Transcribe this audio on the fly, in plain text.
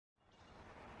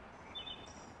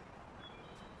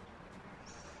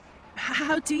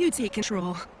How do you take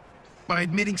control? By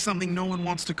admitting something no one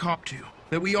wants to cop to.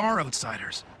 That we are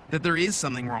outsiders. That there is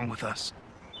something wrong with us.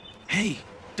 Hey,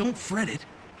 don't fret it.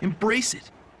 Embrace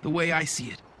it. The way I see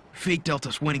it. Fate dealt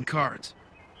us winning cards.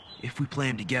 If we play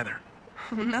them together.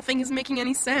 Nothing is making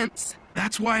any sense.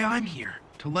 That's why I'm here.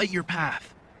 To light your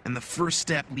path. And the first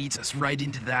step leads us right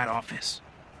into that office.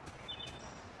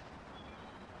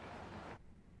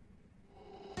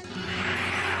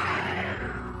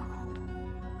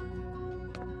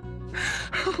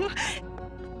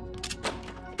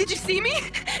 Did you see me?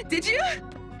 Did you?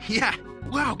 Yeah.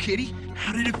 Wow, Kitty.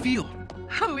 How did it feel?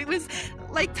 Oh, it was,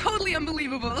 like, totally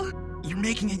unbelievable. You're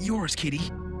making it yours, Kitty.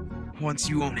 Once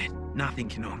you own it, nothing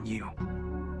can own you.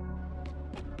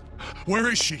 Where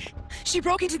is she? She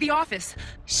broke into the office.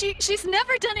 She's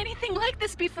never done anything like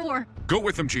this before. Go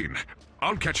with them, Jean.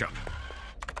 I'll catch up.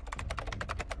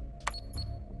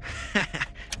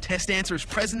 Test answers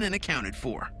present and accounted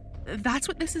for. That's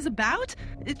what this is about?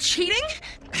 Cheating?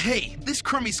 Hey, this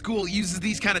crummy school uses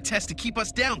these kind of tests to keep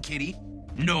us down, Kitty.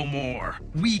 No more.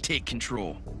 We take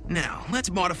control. Now,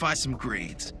 let's modify some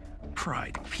grades.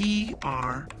 Pryde.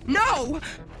 P-R... No!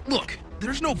 Look,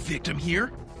 there's no victim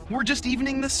here. We're just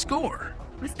evening the score.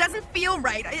 This doesn't feel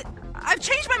right. I've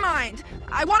changed my mind.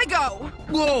 I want to go.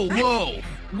 Whoa, whoa.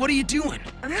 What are you doing?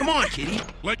 Come on, Kitty.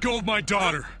 Let go of my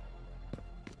daughter.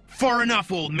 Far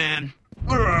enough, old man.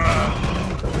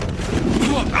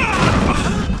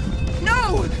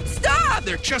 No! Stop!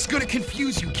 They're just gonna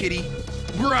confuse you, Kitty.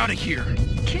 We're out of here.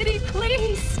 Kitty,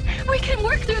 please. We can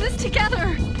work through this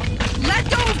together. Let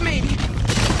go of me!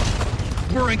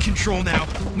 We're in control now.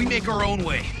 We make our own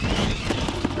way.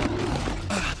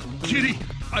 Kitty,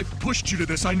 I pushed you to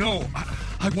this, I know.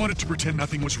 I wanted to pretend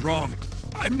nothing was wrong.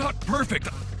 I'm not perfect.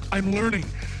 I'm learning,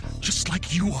 just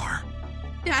like you are.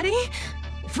 Daddy?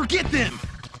 Forget them!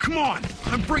 Come on!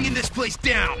 I'm bringing this place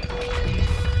down!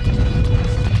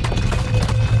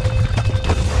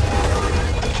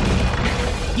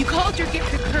 You called your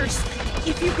gift a curse.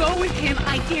 If you go with him,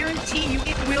 I guarantee you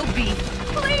it will be.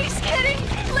 Please, Kitty,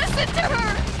 listen to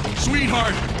her.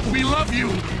 Sweetheart, we love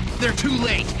you. They're too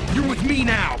late. You're with me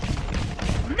now.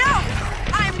 No!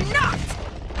 I'm not!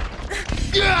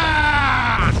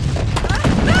 Ah!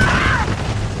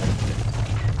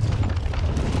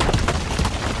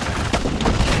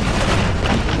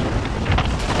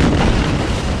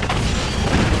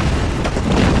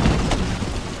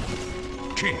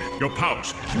 Jean, your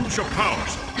powers. Use your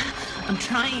powers. I'm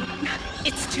trying.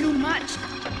 It's too much.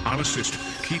 I'll assist.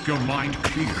 Keep your mind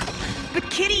clear. But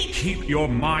Kitty... Keep your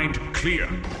mind clear.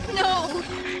 No!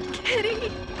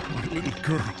 Kitty! My little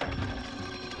girl.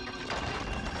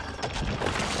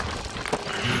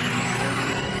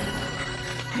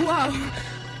 Whoa.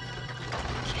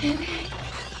 Kitty.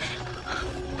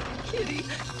 Kitty.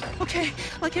 Okay,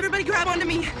 like everybody grab onto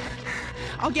me.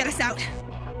 I'll get us out.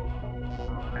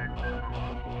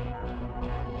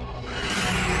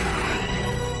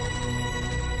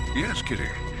 Yes, Kitty.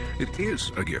 It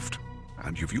is a gift,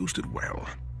 and you've used it well.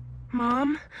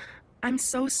 Mom, I'm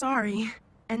so sorry.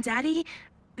 And Daddy,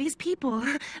 these people,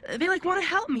 they like want to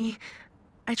help me.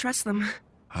 I trust them.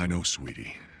 I know,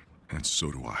 sweetie, and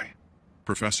so do I.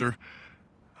 Professor,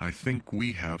 I think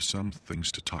we have some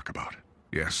things to talk about.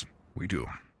 Yes, we do.